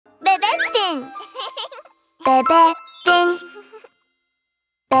Bebefinn. Bebefinn.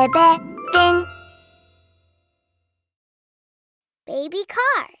 Bebefinn. Baby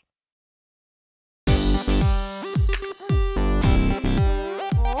car.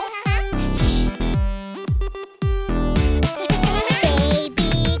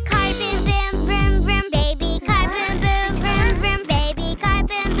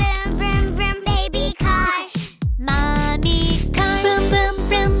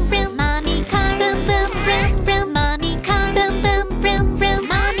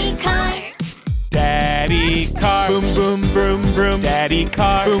 Boom, boom, vroom, vroom, daddy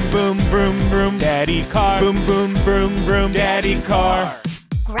car. Boom, boom, vroom, vroom, daddy car. Boom, boom, vroom, vroom, daddy car.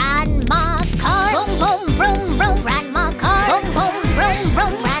 Grandma car. Boom, boom, vroom, vroom, grandma car. Boom, boom, vroom,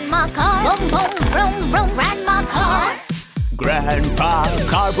 vroom, grandma car. Boom, boom, vroom, vroom, grandma car. Grandpa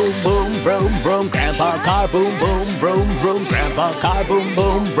car, boom, boom, vroom, vroom. Grandpa car, boom, boom, vroom, vroom. Grandpa car, boom,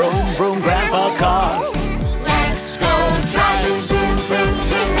 boom, vroom, vroom. Grandpa car. Let's go drive. Boom, boom, vroom,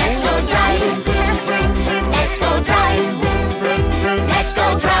 vroom. Let's go drive. Boom, boom, vroom, vroom. Let's go drive. Boom, boom, vroom, vroom. Let's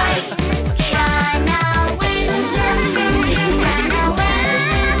go drive. Run away, vroom, vroom, vroom. Run away,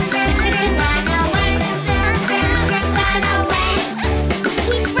 vroom, vroom, vroom. Run away, vroom, vroom, vroom. Run away.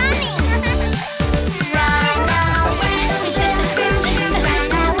 Keep running. Run away, vroom, vroom, vroom.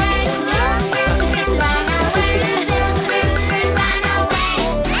 Run away, vroom, vroom, vroom. Run away, vroom, vroom, vroom. Run away.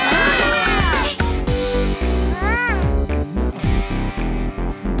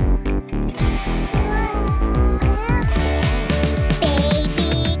 Baby car, boom, boom, vroom, vroom. Baby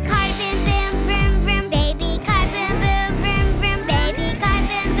car, boom, boom, vroom, vroom. Baby car, boom, boom, vroom, vroom.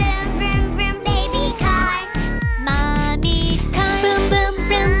 Baby car. Mommy car, boom, boom,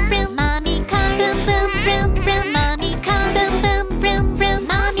 vroom, vroom. Mommy car, boom, boom, vroom, vroom. Mommy car, boom, boom, vroom, vroom.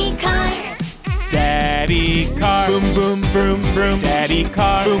 Mommy car. Daddy car. Boom, boom, vroom, vroom, daddy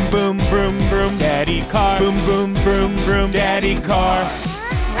car. Boom, boom, vroom, vroom, daddy car. Boom, boom, vroom, vroom, daddy car.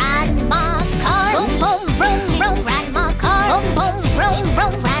 Grandma car. Boom, boom, vroom, vroom. Grandma car. Boom, boom, vroom,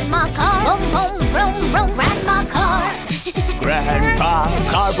 vroom. Grandma car. Boom, boom, vroom, vroom. Grandma car. Grandpa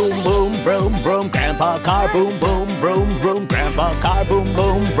car, boom, boom, vroom, vroom. Grandpa car, boom, boom, vroom, vroom. Grandpa car, boom,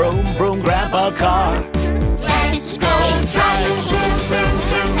 boom, vroom, vroom. Grandpa car. Let's go drive. Vroom, vroom,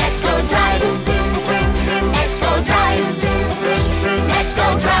 vroom. Let's go drive. Vroom, vroom, vroom. Let's go drive. Vroom, vroom, vroom. Let's go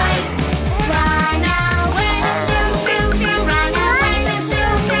drive. Run away. Vroom, vroom, vroom. Run away.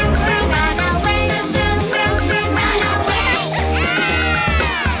 Vroom, vroom, vroom. Run away. Vroom, vroom, vroom. Run away.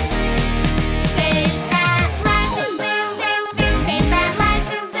 Save that life. Vroom, vroom, vroom. Save that life.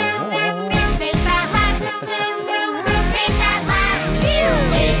 Vroom, vroom, vroom. Save that life. Vroom, vroom, vroom. Save that last few.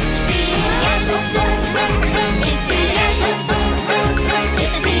 It's the end. Vroom, vroom, vroom. It's the end. Vroom, vroom, vroom.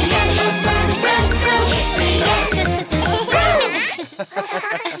 It's the end. Vroom, vroom, vroom. It's the end.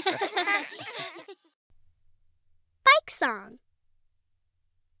 Bike song.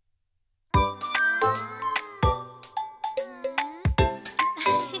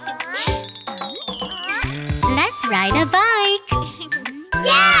 Let's ride a bike.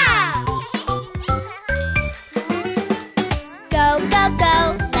 Yeah! Go, go, go,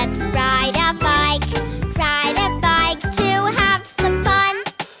 let's ride a bike. Ride a bike to have some fun.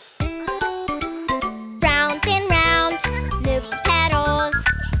 Round and round, move the pedals.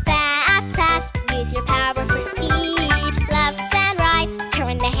 Fast, fast, use your power for speed. Left and right,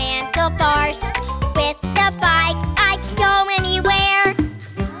 turn the handlebars. With the bike, I can go anywhere.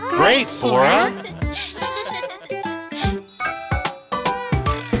 Great, Bora.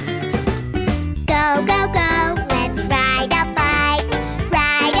 Go, go, go, let's ride a bike.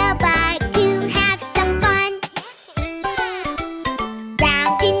 Ride a bike to have some fun.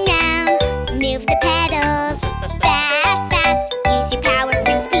 Round and round, move the pedals. Fast, fast, use your power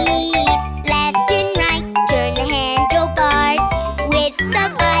for speed. Left and right, turn the handlebars. With the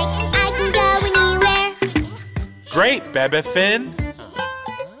bike, I can go anywhere. Great, Bebefinn.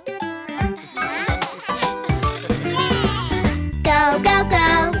 Go, go, go,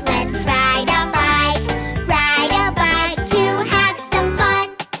 let's ride a bike. Ride a bike to have some fun.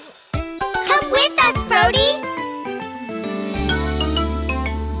 Come with us, Brody.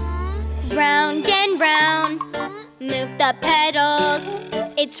 Round and round, move the pedals.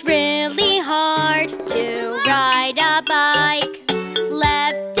 It's really hard to ride a bike.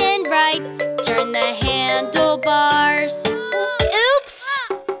 Left and right, turn the handlebars. Oops!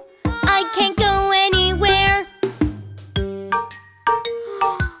 I can't go anywhere.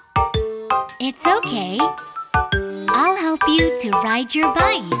 It's okay. I'll help you to ride your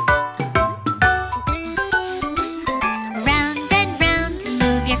bike. Round and round,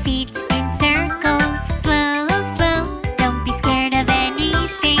 move your feet in circles. Slow, slow, don't be scared of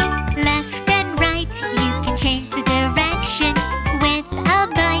anything. Left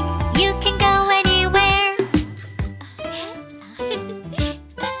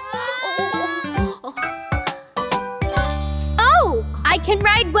can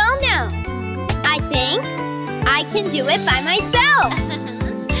ride well now. I think I can do it by myself.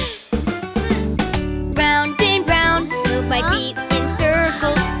 Round and round, move my feet in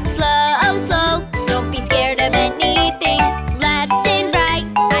circles. Slow, slow, don't be scared of anything. Left and right,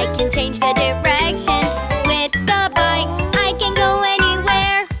 I can change the direction. With the bike, I can go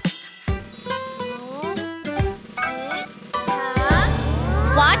anywhere.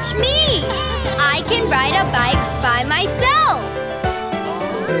 Watch me! I can ride a bike by myself.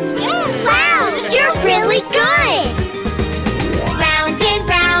 Wow, you're really good! Round and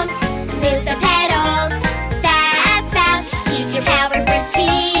round, move the pedals. Fast, fast, use your power for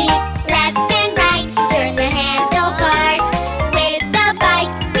speed. Left and right, turn the handlebars. With the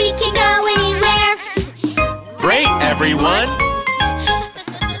bike, we can go anywhere. Great, everyone!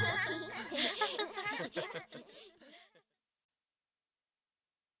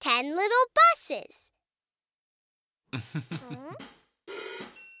 10 little buses.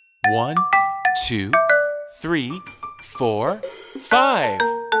 1, 2, 3, 4, 5.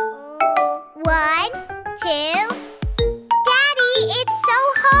 1, 2. Daddy, it's so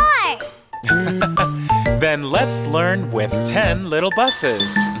hard. Then let's learn with 10 little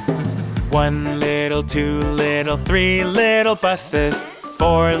buses. 1 little, 2 little, 3 little buses.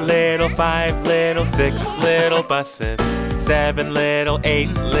 4 little, 5 little, 6 little buses. 7 little,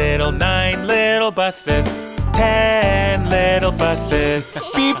 8 little, 9 little buses. 10 little buses.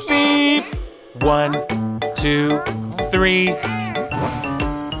 Beep, beep. 1, 2, 3.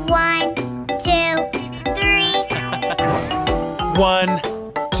 1, 2, 3. 1,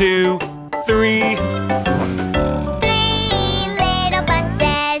 2, 3. 3 little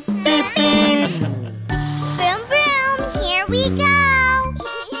buses. Beep, beep. Vroom, vroom, here we go.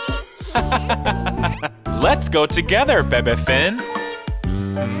 Let's go together, Bebefinn.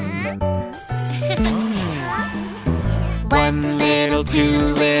 1 little, 2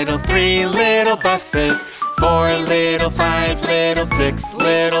 little, 3 little buses. 4 little, 5 little, 6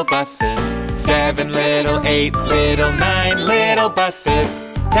 little buses. 7 little, 8 little, 9 little buses.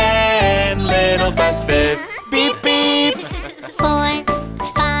 10 little buses. Beep, beep. 4,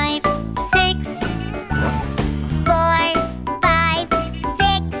 5, 6. 4, 5,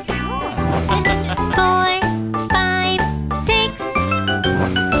 6. 4, 5, 6.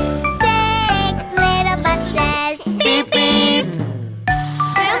 6 little buses. Beep, beep.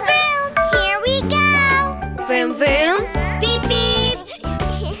 Vroom, vroom, here we go. Vroom, vroom, beep, beep.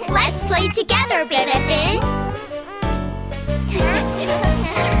 Let's play together, Bebefinn.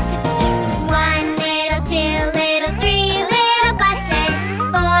 1 little, 2 little, 3 little buses.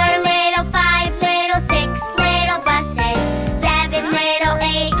 4 little, 5 little, 6 little buses. 7 little,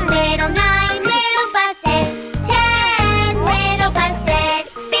 8 little, 9 little buses. 10 little buses.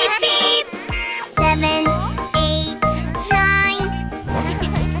 Beep, beep. 7, 8, 9.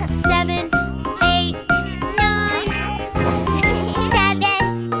 7, 8, 9. 7,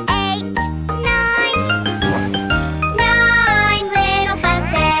 8, 9. 9 little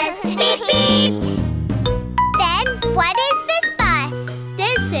buses. Beep, beep. Then what is this bus?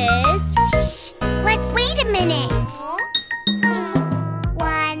 This is... Shh. Let's wait a minute.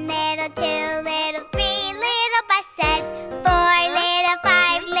 1 little, 2 little, 3 little buses. 4 little,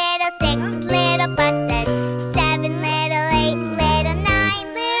 5 little, 6 little buses. 7 little, 8 little, 9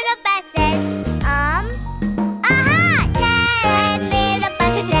 little buses. Aha! 10 little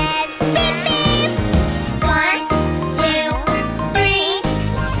buses. Beep, beep. 1, 2, 3,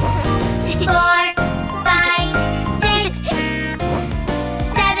 4, 5, 6,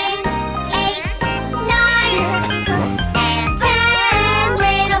 7, 8, 9, and 10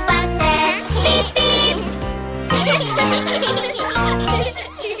 little buses. Beep, beep.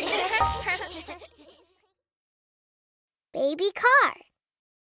 Baby car.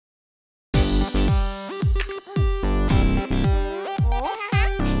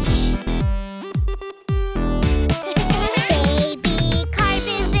 Baby car, boom, boom, vroom, vroom. Baby car, boom, boom,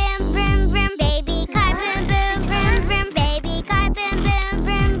 vroom, vroom. Baby car, boom, boom, vroom, vroom.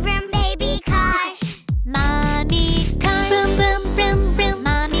 Baby car. Mommy car, boom boom vroom vroom.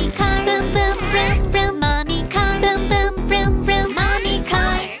 Mommy car, boom boom vroom vroom. Mommy car, boom boom vroom vroom. Mommy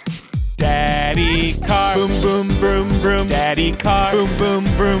car. Daddy car, boom, boom, vroom, vroom. Daddy car, boom, boom,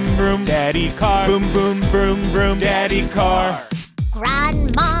 vroom, vroom. Daddy car, boom, boom, vroom, vroom. Daddy car.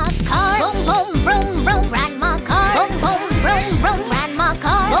 Grandma car, boom boom vroom vroom. Grandma car, boom boom vroom vroom. Grandma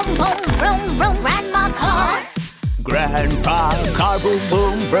car, boom boom vroom vroom. Grandma car. Grandpa car boom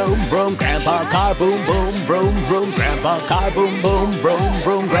boom vroom vroom. Grandpa car boom boom vroom vroom. Grandpa car boom boom vroom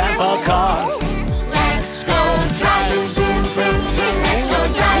vroom. Grandpa car. Let's go driving, boom, boom, boom. Let's go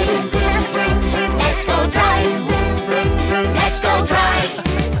driving, boom, boom, boom. Let's go driving, boom, boom, boom. Let's go driving.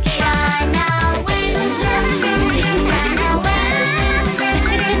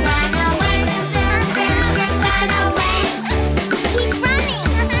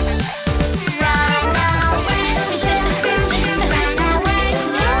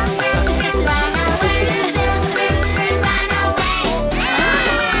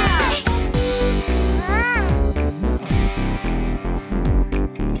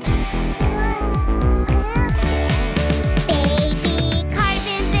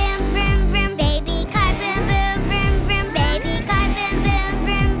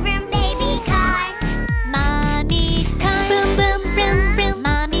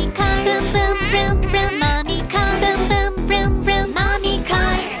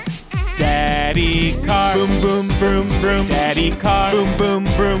 Daddy car. Boom, boom, vroom, vroom. Daddy car. Boom, boom,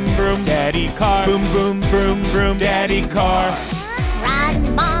 vroom, vroom. Daddy car. Boom, boom, vroom, vroom. Daddy car.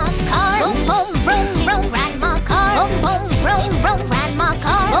 Grandma car. Boom, boom, vroom, vroom. Grandma car. Boom, boom, vroom, vroom. Grandma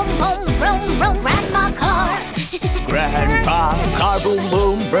car. Boom, boom, vroom, vroom. Grandma car. Grandpa car, boom,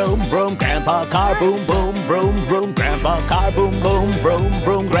 boom, vroom, vroom. Grandpa car, boom, boom, vroom, vroom. Grandpa car, boom, boom, vroom,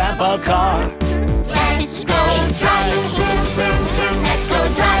 vroom. Grandpa car. Let's go drive, vroom, vroom, vroom. Let's go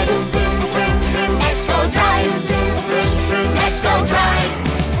drive, vroom, vroom, vroom. Let's go drive, vroom, vroom, vroom. Let's go drive.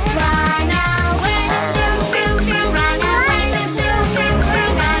 Run away, vroom, vroom, vroom. Run away, vroom, vroom,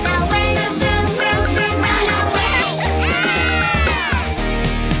 vroom. Run away, vroom, vroom, vroom. Run away.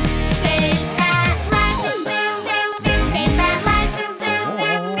 Safe at last, vroom, vroom, vroom. Safe at last, vroom,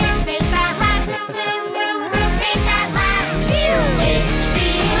 vroom, vroom. Safe at last, vroom, vroom, vroom. Safe at last. It's the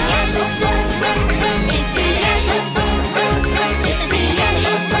end, vroom, vroom, vroom. It's the end, vroom, vroom, vroom. It's the end,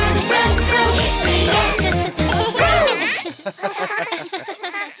 vroom, vroom, vroom. It's the end.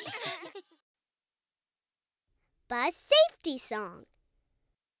 Bus safety song.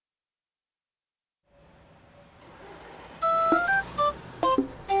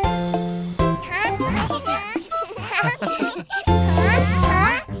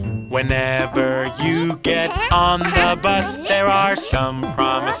 Whenever you get on the bus, there are some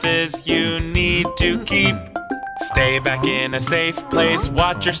promises you need to keep. Stay back in a safe place,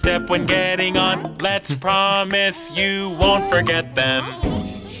 watch your step when getting on. Let's promise you won't forget them.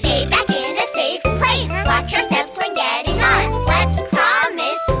 Stay back in a safe place. Watch your steps when getting on. Let's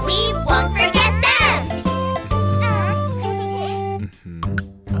promise we won't forget them.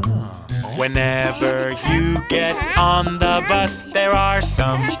 Whenever you get on the bus, there are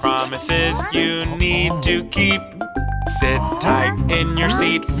some promises you need to keep. Sit tight in your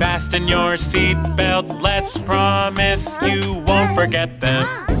seat, fasten your seat belt. Let's promise you won't forget them.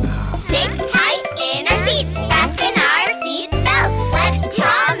 Sit tight in our seats. Fasten our seat belts. Let's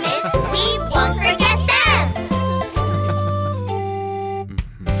promise we won't forget them.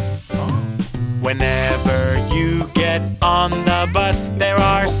 Whenever you get on the bus, there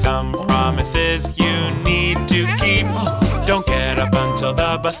are some promises you need to keep. Don't get up until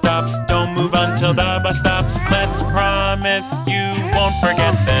the bus stops. Don't move until the bus stops. Let's promise you won't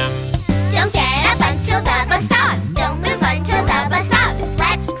forget them. Don't get up until the bus stops. Don't move until the bus stops.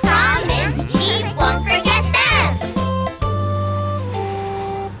 Let's promise we won't forget them.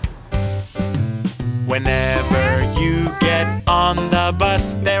 Whenever you get on the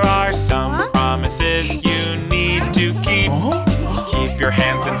bus, there are some promises you need to keep. Keep your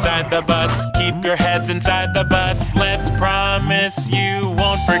hands inside the bus. Keep your heads inside the bus. Let's promise you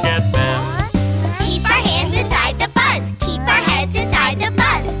won't forget them. Keep our hands inside the bus. Keep our heads inside the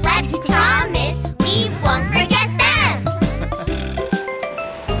bus. Let's promise we won't forget them.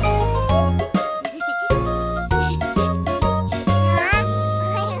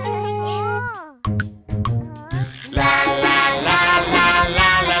 La la la la la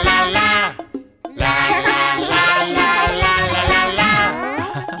la la la. La la la la la la la la.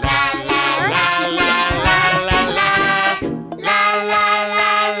 La la la la la la la. La la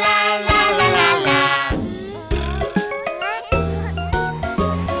la la la la la la.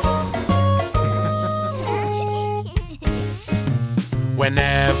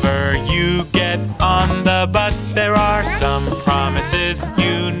 Whenever you get on the bus, there are some promises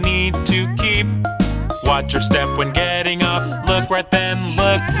you need to keep. Watch your step when getting up. Look right then,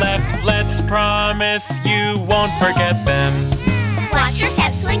 look left. Let's promise you won't forget them. Watch your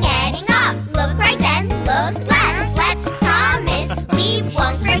steps when getting up. Look right then, look left. Let's promise we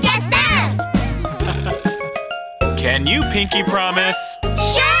won't forget them. Can you pinky promise?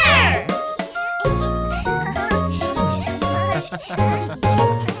 Sure!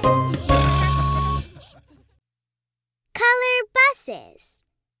 Color buses.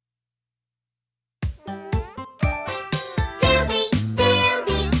 Doobie,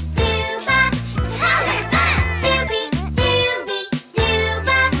 doobie, dooba. Color bus. Doobie, doobie,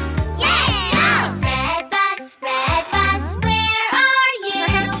 dooba. Let's go! Red bus, where are you?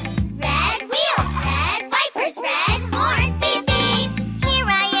 Red wheels, red wipers, red horn. Beep, beep. Here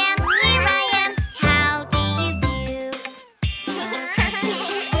I am. How do you do?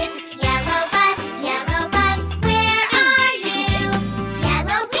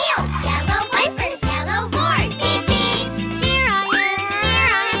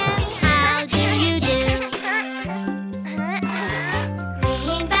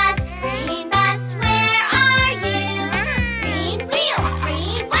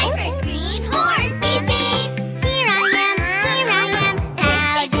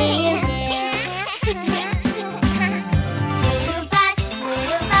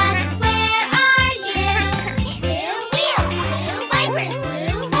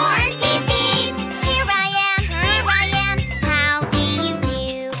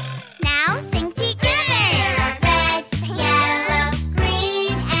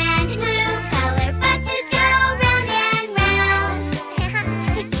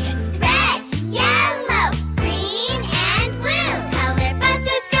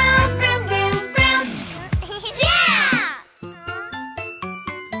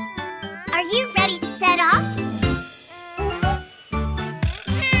 Are you ready to set off?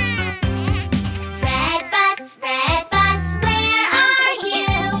 Red bus, where are you?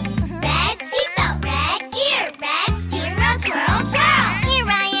 Red seatbelt, red gear, red steering wheel, twirl, twirl. Here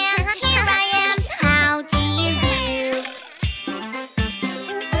I am, how do you do?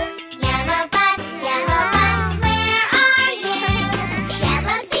 Yellow bus, where are you?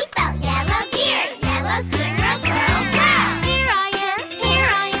 Yellow seatbelt, yellow gear, yellow steering wheel, twirl, twirl. Here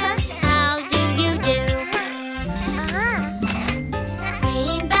I am, how do you do?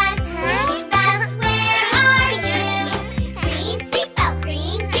 Green bus, where are you? Green seatbelt,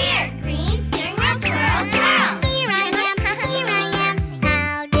 green gear, green steering wheel, twirl, twirl. Here I am,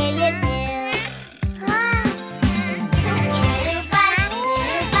 how do you do? Blue bus,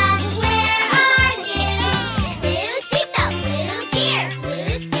 where are you? Blue seatbelt, blue gear,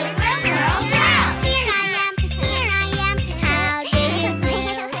 blue steering wheel, twirl, twirl. Here I am, how do you do?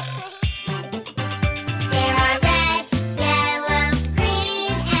 There are red, yellow,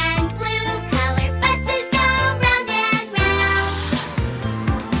 green, and blue colored buses go round and round.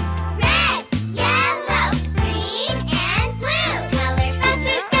 Red, yellow, green, and blue colored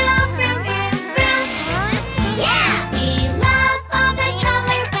buses go vroom, vroom, vroom. Yeah, we love all the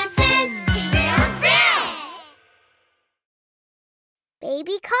colored buses. Vroom, vroom.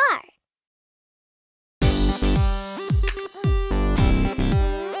 Baby car.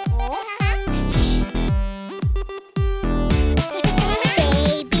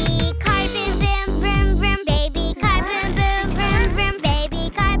 Baby car, boom, boom, vroom, vroom. Baby car, boom, boom, vroom, vroom. Baby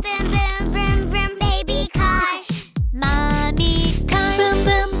car, boom, boom, vroom, vroom. Baby car. Mommy car, boom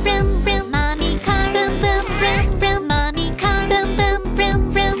boom vroom vroom. Mommy car, boom boom vroom vroom. Mommy car, boom boom vroom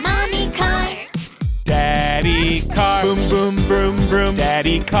vroom. Mommy car. Daddy car, boom boom vroom vroom.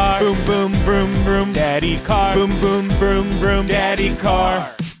 Daddy car, boom boom vroom vroom. Daddy car, boom boom vroom vroom. Daddy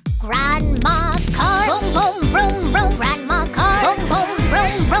car. Grandma car, boom boom vroom vroom. Grandma car, boom boom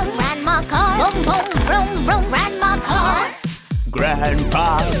vroom vroom. Grandma car, boom boom vroom vroom. Grandma car. Grandpa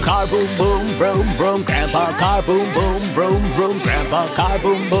car boom boom vroom vroom. Grandpa car boom boom vroom vroom. Grandpa car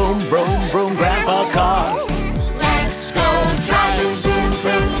boom boom vroom vroom. Grandpa car. Let's go driving, vroom,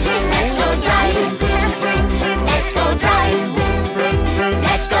 vroom, vroom. Let's go driving, vroom, vroom, vroom. Let's go driving, vroom, vroom, vroom.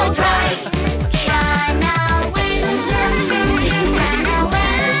 Let's go drive. Run away, vroom, vroom, vroom. Run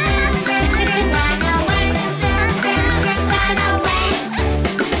away, vroom, vroom, vroom. Run away, vroom, vroom, vroom. Run away.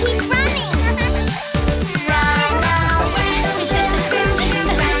 Keep running. Run away, vroom, vroom, vroom.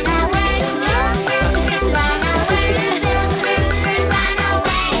 Run away, vroom, vroom, vroom. Run away, vroom, vroom, vroom. Run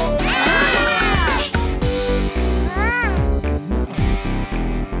away.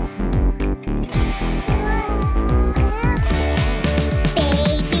 Baby car, boom, boom, vroom, vroom. Baby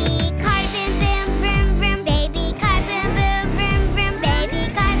car, boom, boom, vroom, vroom. Baby car, boom, boom,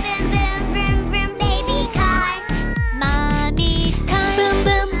 vroom, vroom. Baby car. Mommy car, boom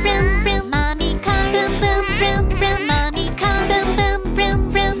boom vroom vroom. Mommy car, boom boom vroom vroom. Mommy car, boom boom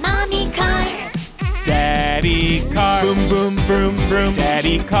vroom vroom. Mommy car. Daddy car, boom boom vroom vroom.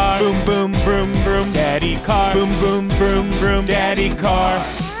 Daddy car, boom boom vroom vroom. Daddy car, boom boom vroom vroom. Daddy car.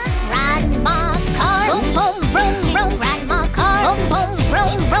 Grandma car, boom boom vroom vroom. Grandma car, boom boom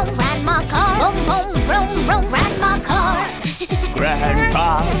vroom vroom. Grandma car, boom boom vroom vroom. Grandma car. Grandpa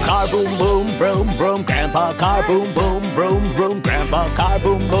car boom boom vroom vroom. Grandpa car boom boom vroom vroom. Grandpa car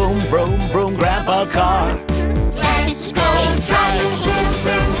boom boom vroom vroom. Grandpa car. Let's go driving, vroom,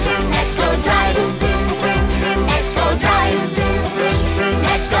 vroom, vroom. Let's go driving, vroom, vroom, vroom. Let's go driving, vroom, vroom, vroom.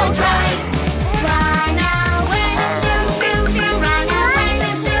 Let's go drive. Run away, vroom, vroom, vroom. Run away,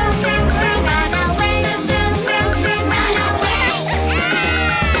 vroom, vroom, vroom. Run away, vroom, vroom, vroom. Run away.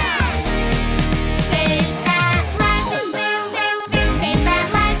 Safe at last, vroom, vroom, vroom. Safe at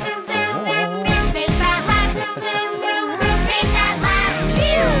last, vroom, vroom, vroom. Safe at last, vroom, vroom, vroom. Safe at last.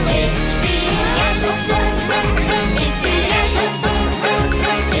 It's the end, vroom, vroom, vroom. It's the end, vroom, vroom,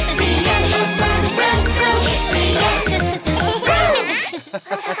 vroom. It's the end, vroom, vroom, vroom. It's the end.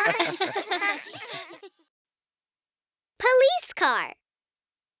 Police car.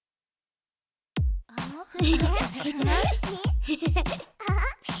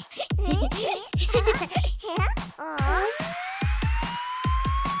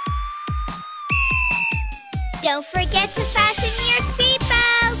 Don't forget to fasten your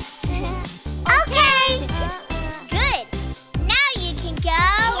seatbelt. Okay. Good. Now you can go.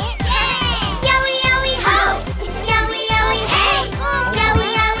 Yowie, yowie, ho. Yowie, yowie, hey. Yowie,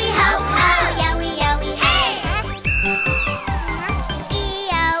 yowie, ho. Oh, yowie, yowie, hey.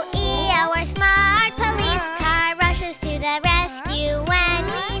 E-O, E-O, our smart police car rushes to the rescue when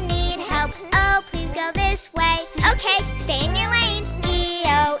we need help. Oh, please go this way. Okay, stay in your lane.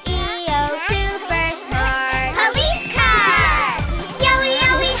 E-O, E-O,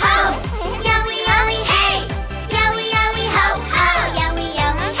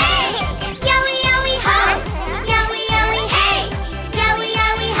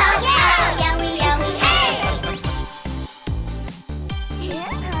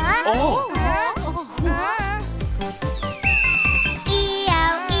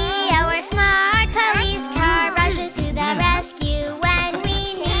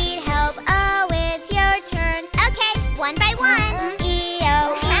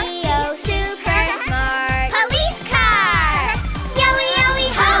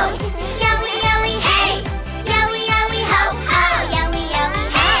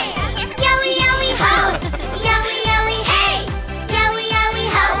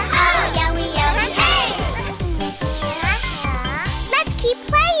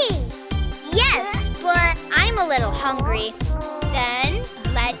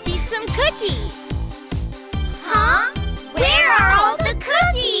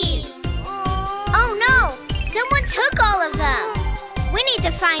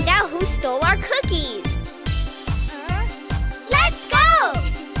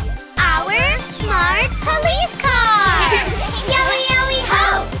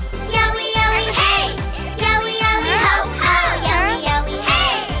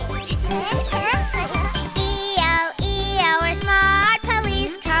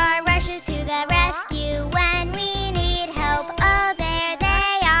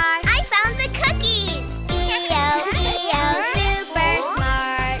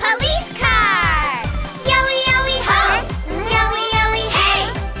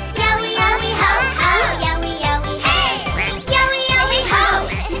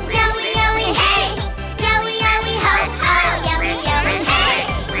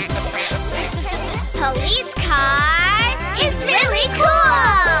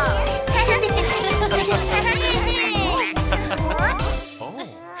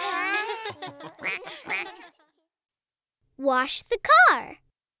 wash the car.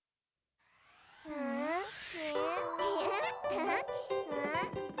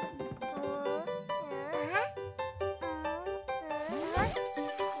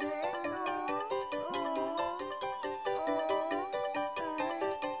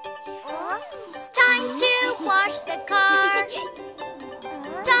 Time to wash the car.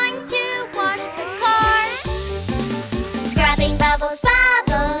 Time to wash the car. Scrubbing bubbles,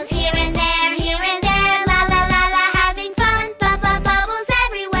 bubbles, here and there, la la la la, having fun, bubbles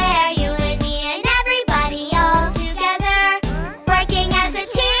everywhere. You and me and everybody all together, working as a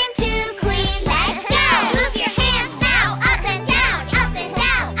team to clean. Let's go! Move your hands now, up and down, up and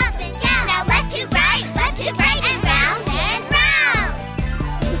down, up and down. Now left to right, and round and round.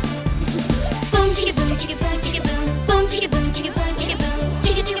 Boom chicka boom chicka boom chicka boom, boom chicka boom chicka boom chicka boom,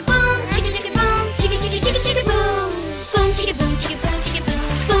 chicka chicka boom, chicka chicka boom, chicka chicka chicka chicka boom. Boom chicka boom chicka boom chicka boom,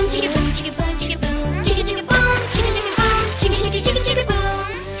 boom chicka boom chicka boom chicka boom, chicka chicka boom, chicka chicka boom, chicka chicka chicka chicka boom.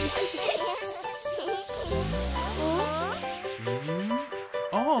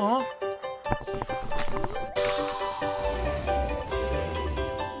 Aw.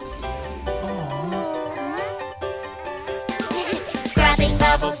 Scrubbing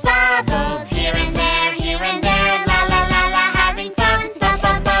bubbles, bubbles, here and there, la la la la, having fun,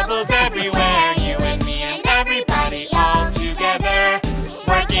 bubbles everywhere. You and me and everybody all together,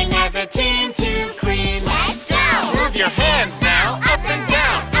 working as a team to clean. Let's go! Move your hands now, up and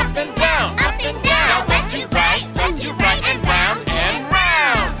down, up and down, up and down. Now left to right, and round and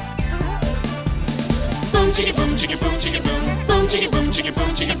round. Boom chicka boom chicka boom chicka boom, boom chicka boom chicka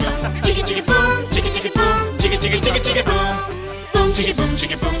boom chicka boom, chicka chicka boom, chicka chicka boom, chicka chicka chicka chicka boom. Boom chicka boom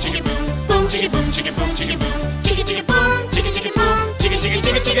chicka boom chicka boom, boom chicka boom chicka boom chicka boom, chicka chicka boom, chicka chicka boom, chicka chicka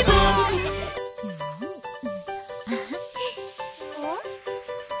chicka chicka boom.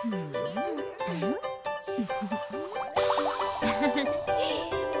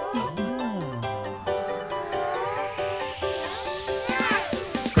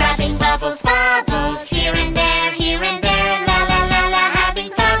 Scrubbing bubbles, bubbles, here and there, la la la la, having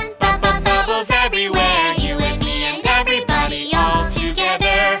fun, bubbles everywhere. You and me and everybody all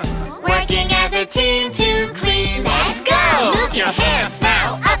together, working as a team to clean. Let's go! Move your hands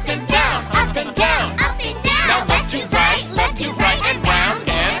now, up and down, up and down, up and down. Now left to right, and round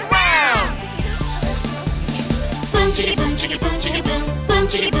and round. Boom chicka boom chicka boom chicka boom, boom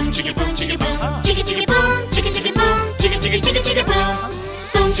chicka boom chicka boom chicka boom, chicka chicka boom, chicka chicka boom, chicka chicka chicka chicka boom.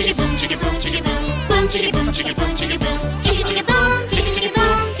 Boom chicka boom chicka boom chicka boom, boom chicka boom chicka boom chicka boom, chicka chicka boom, chicka chicka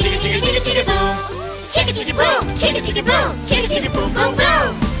boom, chicka chicka chicka chicka boom. Chicka chicka boom, chicka chicka boom, chicka chicka boom boom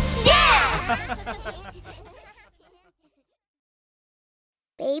boom. Yeah!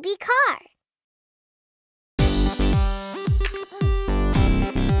 Baby car.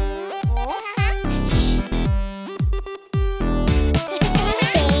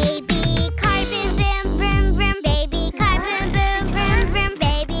 Baby car boom boom vroom vroom, baby car boom boom vroom vroom,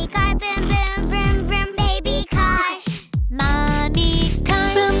 baby car boom boom vroom vroom, baby car. Mommy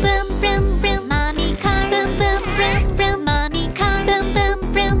car, boom boom vroom vroom. Mommy car, boom boom vroom vroom. Mommy car, boom boom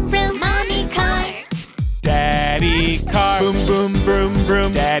vroom vroom. Mommy car. Daddy car, boom boom vroom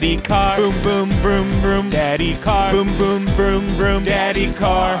vroom. Daddy car, boom boom vroom vroom. Daddy car, boom boom vroom vroom. Daddy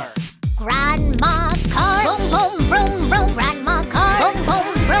car. Grandma car, boom boom vroom vroom. Grandma car, boom boom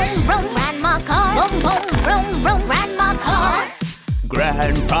vroom vroom. Grandma car, boom boom vroom vroom. Grandma car.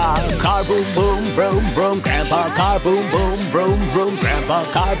 Grandpa car boom boom vroom vroom. Grandpa car boom boom vroom vroom. Grandpa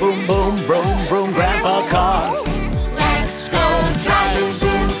car boom boom vroom vroom. Grandpa car. Let's go driving,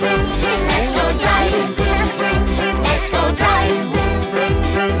 boom, boom, boom. Let's go driving, boom, boom, boom. Let's go driving, boom, boom,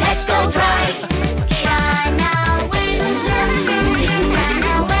 boom. Let's go drive. Run away, vroom vroom, run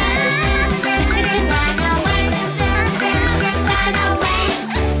away, vroom vroom, run away, vroom vroom, run away.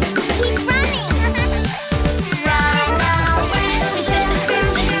 Keep running. Run away, vroom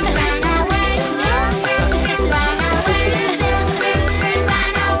vroom, run away, vroom vroom, run away, vroom vroom,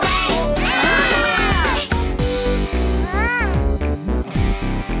 run away.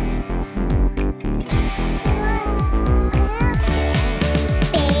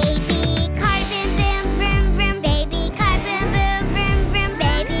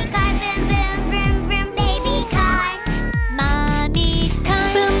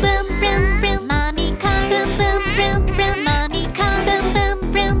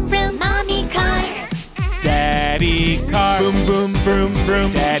 vroom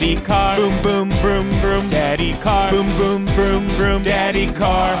vroom, daddy car. Boom boom vroom vroom, daddy car. Boom boom vroom vroom, daddy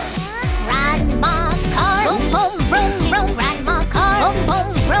car. Grandma car, boom boom vroom vroom. Grandma car, boom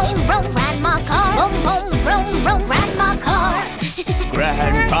boom vroom vroom. Grandma car, boom boom vroom vroom. Grandma car.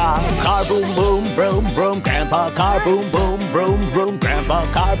 Grandpa Grandpa car boom boom vroom vroom. Grandpa car boom boom vroom vroom. Grandpa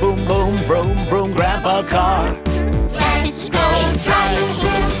car boom boom vroom vroom. Grandpa car. Let's go driving,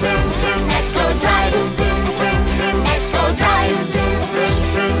 vroom, vroom, vroom. Let's go driving, vroom, vroom, vroom. Let's go driving, vroom, vroom,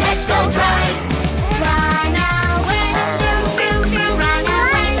 vroom. Let's go drive. Run away, vroom, vroom, vroom. Run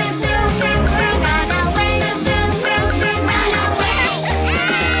away, vroom, vroom, vroom. Run away, vroom, vroom, vroom. Run away.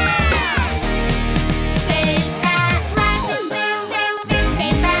 Safe at last, vroom, vroom, vroom.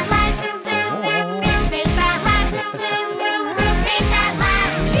 Safe at last, vroom, vroom, vroom. Safe at last, vroom, vroom, vroom. Safe at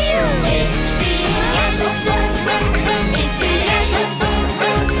last. It's the end of vroom, vroom, vroom. It's the end of vroom,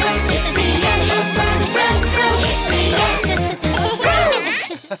 vroom, vroom. It's the end of vroom, vroom, vroom. It's the end of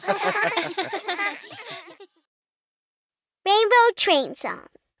Rainbow Train Song.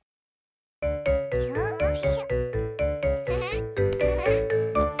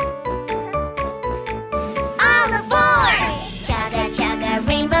 All aboard! Chugga chugga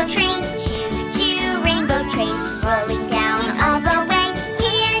rainbow train, choo choo rainbow train, rolling down all the way.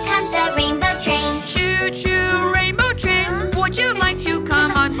 Here comes the rainbow train. Choo choo rainbow train, would you like to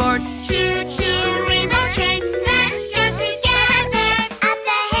come on board? Choo choo rainbow train, let's go together up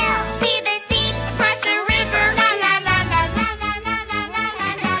the hill to the sea, Across the river, la la la la la la la la la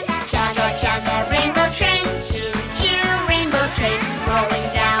la la. Chugga chugga rainbow train, choo choo rainbow train, rolling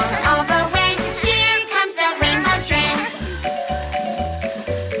down all the way. Here comes the rainbow train.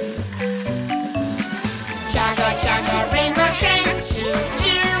 Chugga chugga rainbow train, choo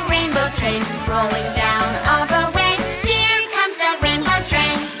choo rainbow train, rolling down all the way. Here comes the rainbow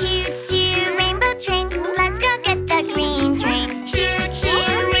train. Choo choo rainbow train, let's go get the green train. Choo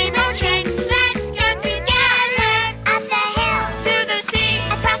choo rainbow train, let's go together up the hill to the sea.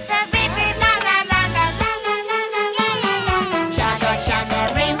 across the river. La la la la la la la la la la. Chugga chugga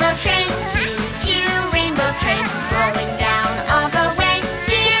rainbow train, choo choo rainbow train, rolling down all the way.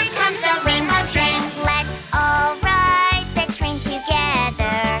 Here comes the rainbow train. Let's all ride the train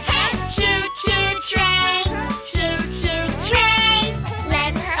together. Hey, choo choo train, choo choo train.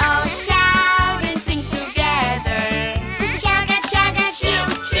 Let's all shout and sing together. Chugga chugga choo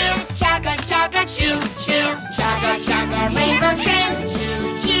choo, chugga chugga choo choo, chugga chugga rainbow train, choo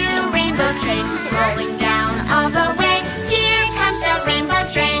choo rainbow train, rolling down all the way. Here comes the rainbow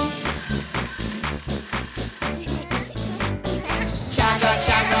train. Chugga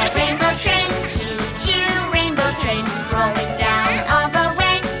chugga rainbow train, choo choo rainbow train, rolling down all the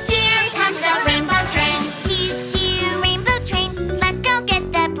way. Here comes the rainbow train. Choo choo rainbow train, let's go get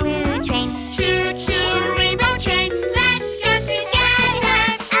the blue train. Choo choo rainbow train, let's go together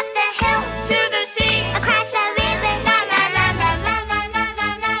up the hill To the sea, across the river. La la la la la la la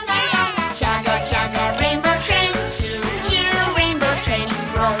la la la. Chugga chugga rainbow train, choo choo rainbow train,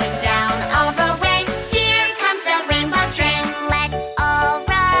 rolling down all the way. Here comes the rainbow train. Let's all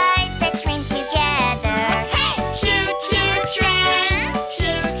ride the train together. Hey, choo choo train,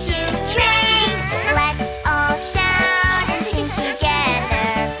 choo choo train. Let's all shout and sing together.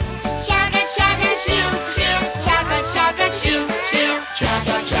 Chugga chugga choo choo, chugga chugga choo choo,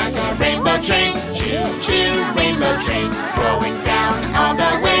 chugga chugga rainbow train, choo choo rainbow train, rolling down all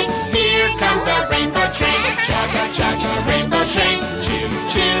the way. Here comes the rainbow train. Chugga chugga rainbow train, choo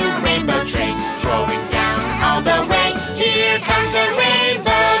choo rainbow train, rolling down all the way. Here comes the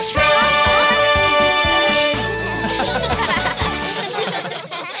rainbow train.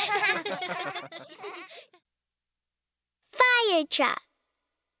 Fire truck.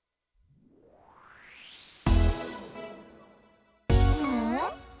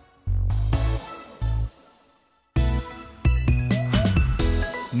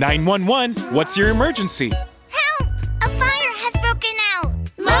 "911, what's your emergency?" Help! A fire has broken out.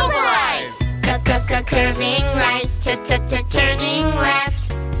 Mobilize! Curving right, turning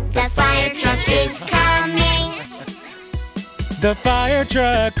left. The fire truck is coming. The fire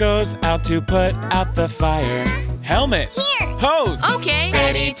truck goes out to put out the fire. Helmet. Here. Hose. okay.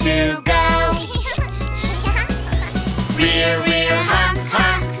 Ready to go. Rear, rear, honk,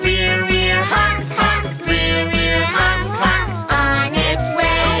 honk. Rear, rear, honk, honk. Rear, rear, honk, honk. On its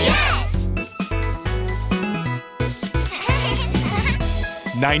way. Yes!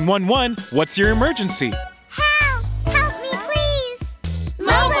 911, what's your emergency? Help! Help me, please!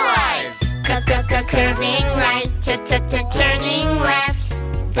 Mobilize! Curving right, turning left.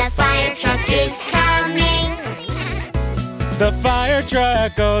 The fire truck is coming. The fire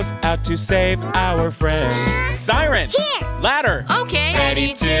truck goes out to save our friends. Siren. Here. Ladder. Okay.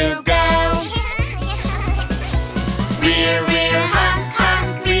 Ready to go. Rear, rear, honk,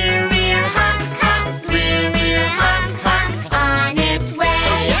 honk. Rear, rear, honk, honk. Rear, rear, honk, honk. On its way.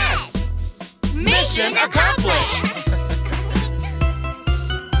 Yes! Mission accomplished!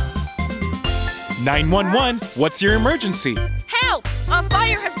 911, what's your emergency? Help! A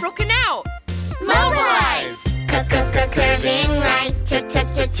fire has broken out! Mobilize! Curving right,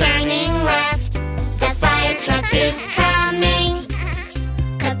 turning left. The fire truck is coming.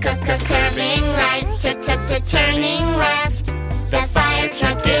 Curving right, turning left. The fire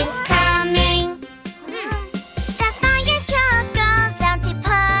truck is coming. The fire truck goes out to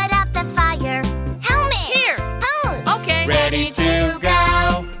put out the fire. Helmet! Here. Hose! Okay. Ready to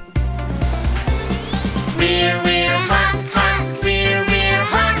go. Rear, honk, honk. Rear,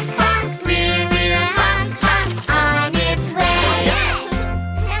 honk, honk. Rear, honk, honk. On its way. Yes!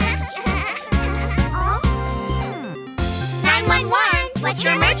 911, what's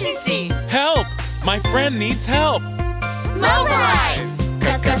your emergency? Help! My friend needs help. Mobilize!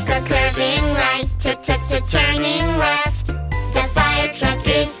 Curving right, turning left. The fire truck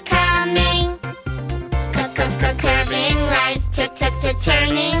is coming. Curving right,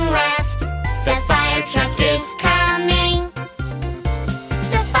 turning left. The fire truck is coming.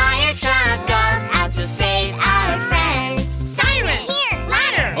 The fire truck goes out to save our friends. Siren! Here!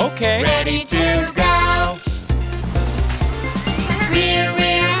 Ladder! Okay. Ready to go. Rear,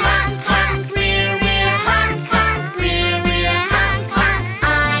 honk, honk. Rear, honk, honk. Rear, honk, honk.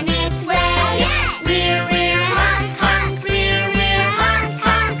 On its way. Yes! Rear, honk, honk. Rear, honk,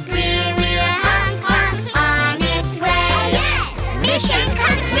 honk. Rear, honk, honk. On its way. Yes! Mission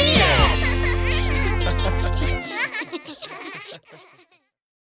completed.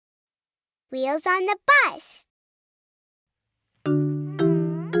 Wheels on the bus.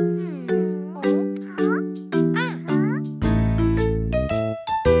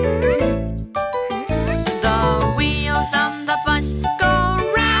 The wheels on the bus go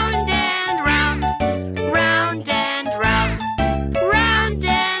round and round, round and round, round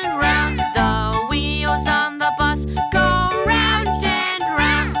and round. The wheels on the bus go round and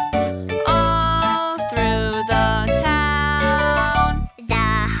round, all through the town. The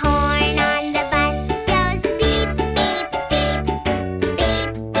horn on the bus goes beep, beep, beep.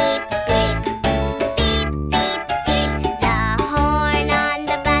 Beep, beep, beep. Beep, beep, beep. The horn on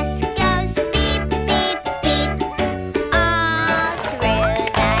the bus goes beep, beep, beep. All through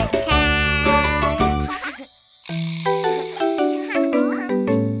the town.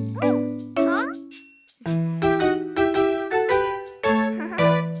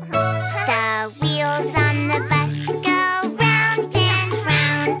 The wheels on the bus go round and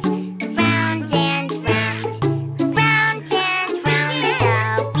round, round and round, round and round.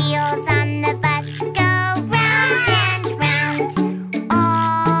 The wheels on the bus go round and round,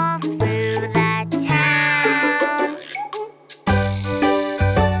 all through the town.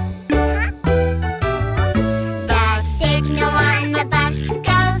 The signal on the bus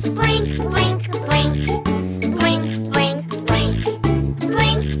goes blink, blink, blink, blink, blink, blink.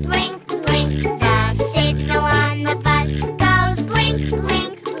 Blink, blink, blink. The signal on the bus goes blink,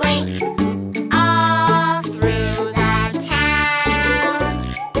 blink, blink. All through the town.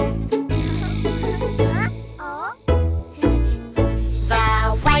 The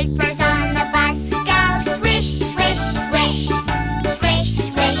wipers on the bus go swish, swish, swish. Swish,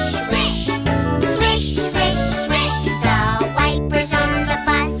 swish, swish. Swish, swish, swish. The wipers on the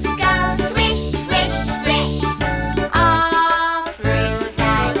bus go swish, swish, swish. All through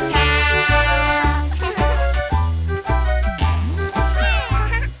the town.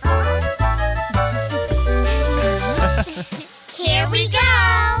 Here we go.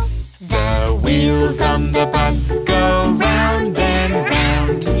 The wheels on the bus go round and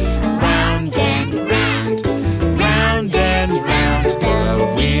round, round and round, round and round.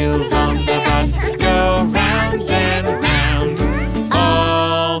 The wheels on the bus go round and round,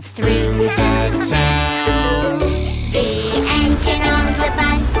 all through the town. The engine on the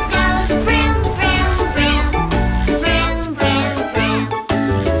bus goes vroom, vroom, vroom. Vroom, vroom, vroom.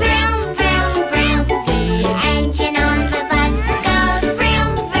 Vroom, vroom, vroom. The engine on the bus goes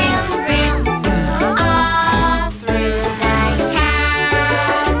vroom, vroom, vroom. All through the town.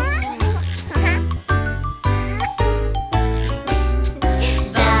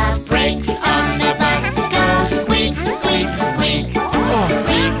 The brakes on the bus go squeak, squeak, squeak.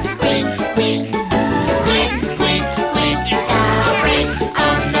 Squeak, squeak, squeak. Squeak, squeak, squeak. The brakes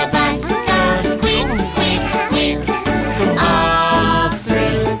on the bus go squeak, squeak, squeak. All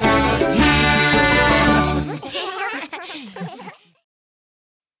through the town.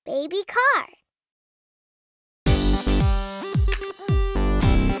 Baby car.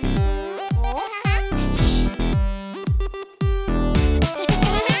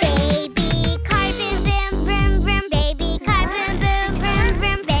 Baby car, boom, boom, vroom, vroom. Baby car, boom, boom, vroom,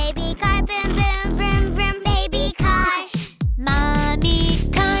 vroom. Baby car, boom, boom, vroom, vroom. Baby car. Mommy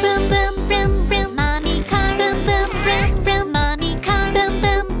car, boom boom vroom vroom.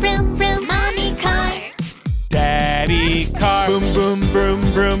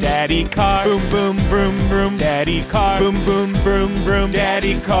 vroom, daddy car. Boom, boom, vroom, vroom, daddy car. Boom, boom, vroom, vroom,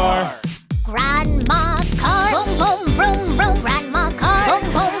 daddy car. Grandma car. Boom, boom, vroom, vroom, grandma car. Boom,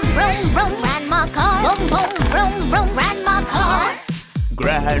 boom, vroom, vroom, grandma car. Boom, boom, vroom, vroom, grandma car.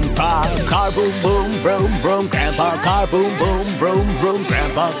 Grandpa car, boom, boom, vroom, vroom. Grandpa car, boom, boom, vroom, vroom.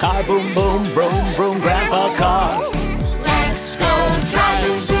 Grandpa car, boom, boom, vroom, vroom. Grandpa car. Let's go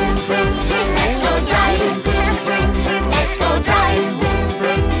driving, vroom, vroom, vroom. Let's go driving, vroom, vroom, vroom. Let's go driving, vroom,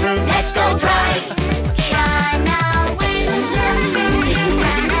 vroom, vroom. Let's go drive. Run away, vroom, vroom, vroom.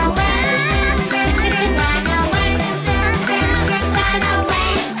 Run away, vroom, vroom, vroom. Run away, vroom, vroom, vroom. Run away.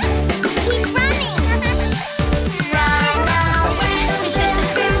 Keep running. Run away, vroom, vroom,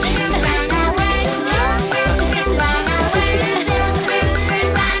 vroom. Run away, vroom, vroom, vroom. Run away, vroom, vroom, vroom.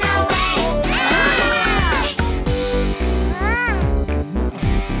 Run away.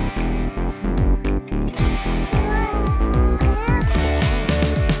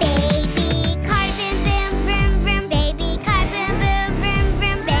 Baby car, boom, boom, vroom, vroom. Baby car, boom, boom, vroom, vroom.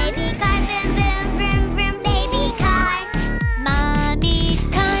 Baby car, boom, boom, vroom, vroom. Baby car. Mommy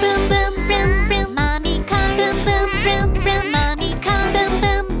car. Boom, boom, vroom, vroom. Mommy car. Boom, boom, vroom, vroom. Mommy car. Boom,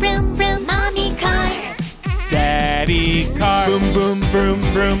 boom, vroom, vroom. Mommy car. Daddy car. Boom, boom, vroom,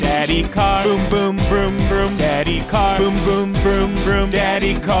 vroom, daddy car. Boom, boom, vroom, vroom, daddy car. Boom, boom, vroom, vroom,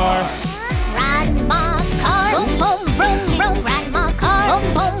 daddy car. Grandma car. Boom, boom, vroom, vroom, grandma car.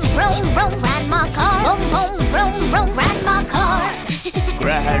 Boom, boom, vroom, vroom, grandma car. Boom, boom, vroom, vroom, grandma car.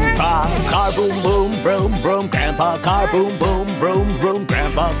 Grandpa car, boom, boom, vroom, vroom. Grandpa car, boom, boom, vroom, vroom.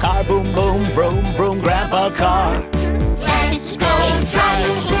 Grandpa car, boom, boom, vroom, vroom. Grandpa car. Let's go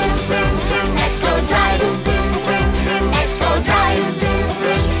driving, vroom, vroom, vroom. Let's go driving, vroom, vroom, vroom. Let's go driving, vroom,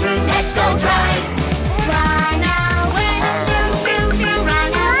 vroom, vroom. Let's go drive. Run away, vroom, vroom, vroom.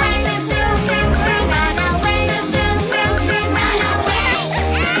 Run away, vroom, vroom, vroom. Run away, vroom, vroom, vroom. Run away.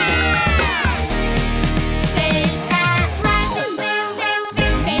 Save that life, vroom, vroom,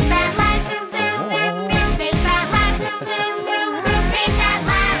 vroom. Save that life, vroom, vroom, vroom. Save that life, vroom, vroom, vroom. Save that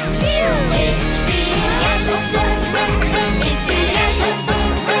last few. It's the end, vroom, vroom, vroom. It's the end, vroom,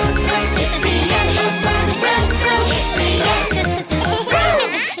 vroom, vroom. It's the end, vroom, vroom, vroom. It's the end.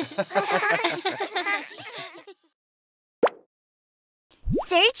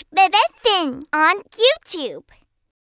 Search Bebefinn on YouTube.